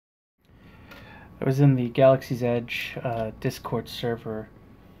I was in the Galaxy's Edge Discord server,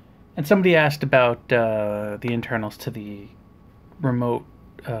 and somebody asked about the internals to the remote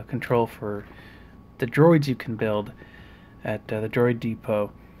control for the droids you can build at the Droid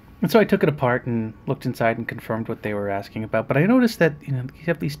Depot. And so I took it apart and looked inside and confirmed what they were asking about. But I noticed that you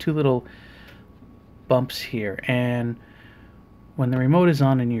have these two little bumps here, and when the remote is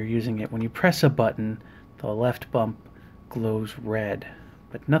on and you're using it, when you press a button, the left bump glows red,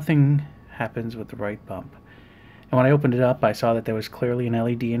 but nothing happens with the right bump. And when I opened it up, I saw that there was clearly an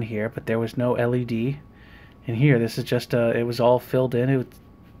LED in here, but there was no LED in here. This is just it was all filled in. It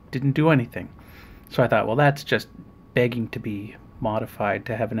didn't do anything. So I thought, well, that's just begging to be modified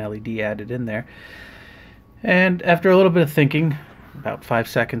to have an LED added in there. And after a little bit of thinking, about 5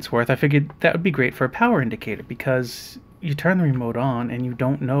 seconds worth, I figured that would be great for a power indicator, because you turn the remote on and you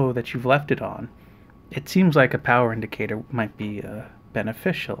don't know that you've left it on. It seems like a power indicator might be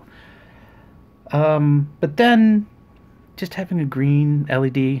beneficial. But then, just having a green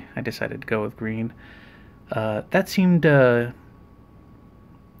LED, I decided to go with green. That seemed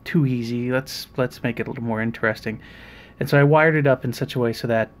too easy. Let's make it a little more interesting. And so I wired it up in such a way so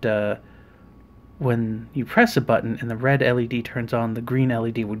that when you press a button and the red LED turns on, the green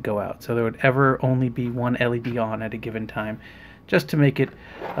LED would go out. So there would ever only be one LED on at a given time, just to make it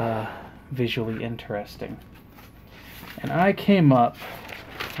visually interesting. And I came up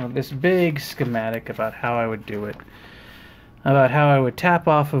with this big schematic about how I would do it, about how I would tap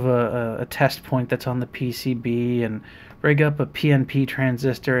off of a test point that's on the PCB and rig up a PNP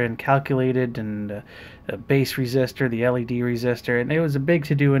transistor and calculate it, and a base resistor, the LED resistor, and it was a big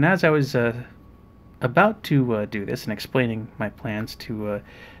to-do. And as I was about to do this and explaining my plans to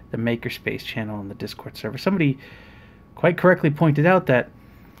the Makerspace channel on the Discord server, somebody quite correctly pointed out that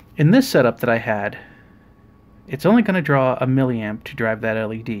in this setup that I had, it's only going to draw a milliamp to drive that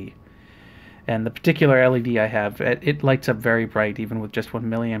LED. And the particular LED I have, it lights up very bright even with just 1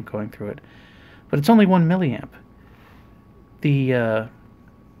 milliamp going through it. But it's only 1 milliamp. The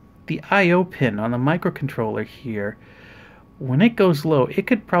I/O pin on the microcontroller here, when it goes low, it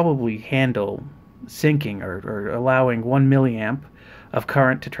could probably handle sinking or allowing 1 milliamp of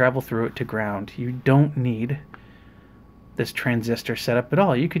current to travel through it to ground. You don't need this transistor setup at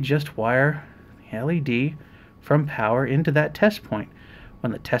all. You could just wire the LED from power into that test point.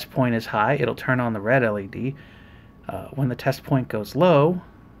 When the test point is high, it'll turn on the red LED. When the test point goes low,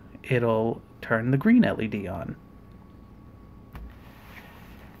 it'll turn the green LED on.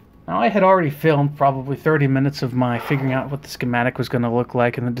 Now, I had already filmed probably 30 minutes of my figuring out what the schematic was going to look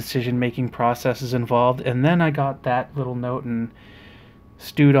like and the decision-making processes involved, and then I got that little note and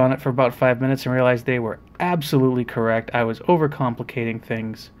stewed on it for about 5 minutes and realized they were absolutely correct. I was overcomplicating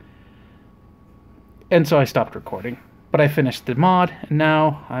things, and so I stopped recording. But I finished the mod, and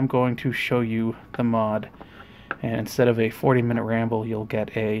now I'm going to show you the mod. And instead of a 40-minute ramble, you'll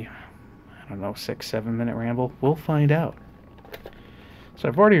get a, I don't know, 6-7 minute ramble. We'll find out. So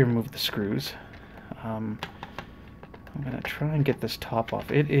I've already removed the screws. I'm going to try and get this top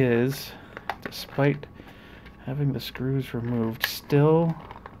off. It is, despite having the screws removed, still...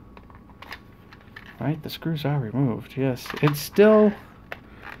 Right, the screws are removed, yes. It still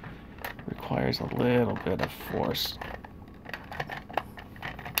requires a little bit of force.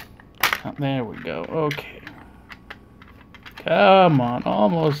 Oh, there we go. Okay. Come on,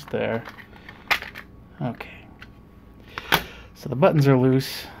 almost there. Okay. So the buttons are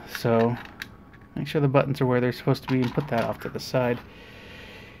loose, so make sure the buttons are where they're supposed to be and put that off to the side.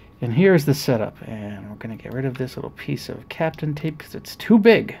 And here's the setup. And we're going to get rid of this little piece of Captain tape because it's too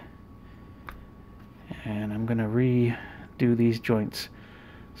big. And I'm going to redo these joints.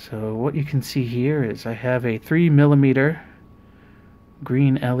 So what you can see here is I have a 3mm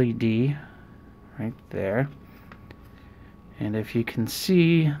green LED right there. And if you can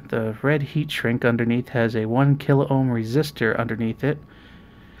see, the red heat shrink underneath has a 1 kilo ohm resistor underneath it.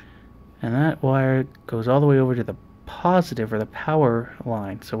 And that wire goes all the way over to the positive, or the power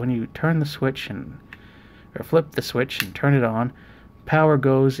line. So when you turn the switch or flip the switch and turn it on, power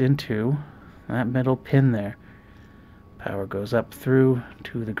goes into that middle pin there. Power goes up through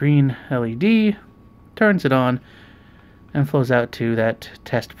to the green LED, turns it on, and flows out to that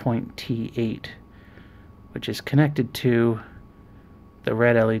test point T8, which is connected to the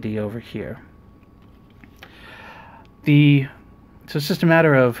red LED over here. So it's just a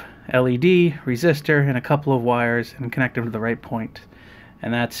matter of LED, resistor, and a couple of wires, and connect them to the right point,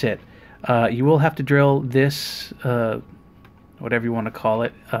 and that's it. You will have to drill this, whatever you want to call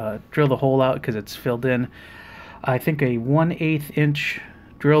it, drill the hole out because it's filled in. I think a 1/8 inch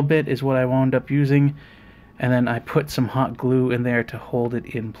drill bit is what I wound up using, and then I put some hot glue in there to hold it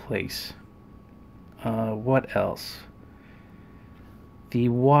in place. What else? The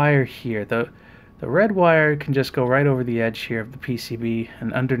wire here, the red wire can just go right over the edge here of the PCB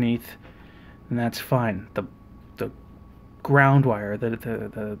and underneath, and that's fine. The ground wire,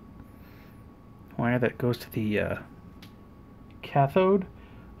 the wire that goes to the cathode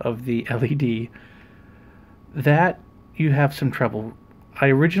of the LED, that you have some trouble. I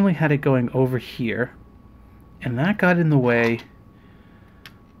originally had it going over here, and that got in the way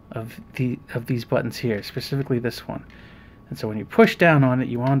of these buttons here, specifically this one. And so when you push down on it,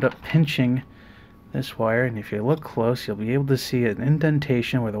 you wound up pinching this wire, and if you look close, you'll be able to see an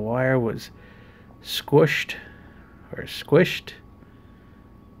indentation where the wire was squished or squished.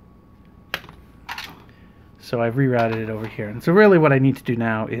 So I've rerouted it over here. And so really what I need to do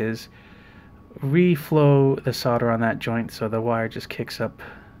now is reflow the solder on that joint so the wire just kicks up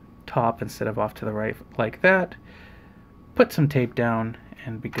top instead of off to the right like that. Put some tape down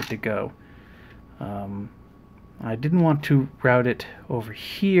and be good to go. I didn't want to route it over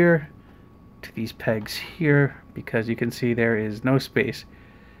here to these pegs here because you can see there is no space.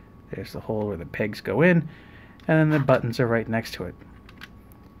 There's the hole where the pegs go in, and then the buttons are right next to it.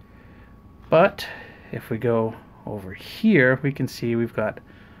 But if we go over here, we can see we've got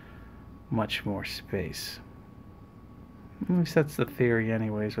much more space. At least that's the theory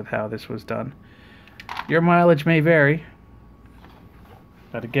anyways with how this was done. Your mileage may vary,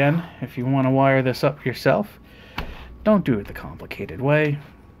 but again, if you want to wire this up yourself, don't do it the complicated way.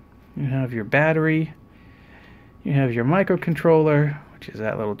 You have your battery, you have your microcontroller, which is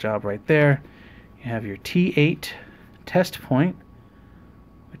that little job right there. You have your T8 test point,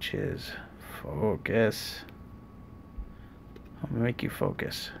 which is focus. I'll make you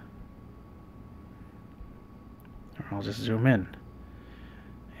focus. Or I'll just zoom in.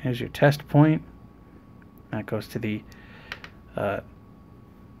 Here's your test point. That goes to the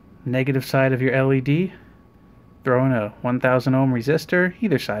negative side of your LED. Throw in a 1000 ohm resistor,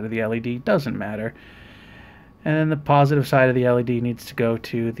 either side of the LED, doesn't matter. And then the positive side of the LED needs to go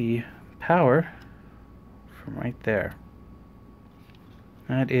to the power from right there.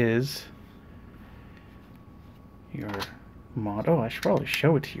 That is your mod. Oh, I should probably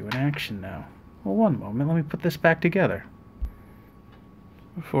show it to you in action now. Well, one moment, let me put this back together.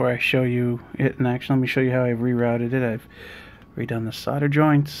 Before I show you it in action, let me show you how I've rerouted it. I've redone the solder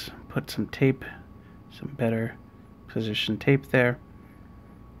joints, put some tape, some better position tape there.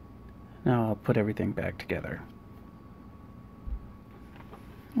 Now I'll put everything back together.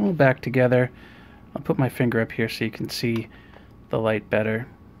 All back together. I'll put my finger up here so you can see the light better.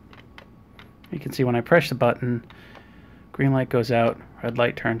 You can see when I press the button, green light goes out, red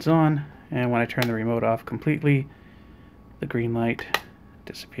light turns on, and when I turn the remote off completely, the green light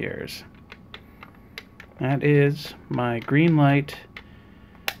disappears. That is my green light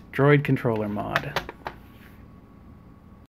Droid controller mod.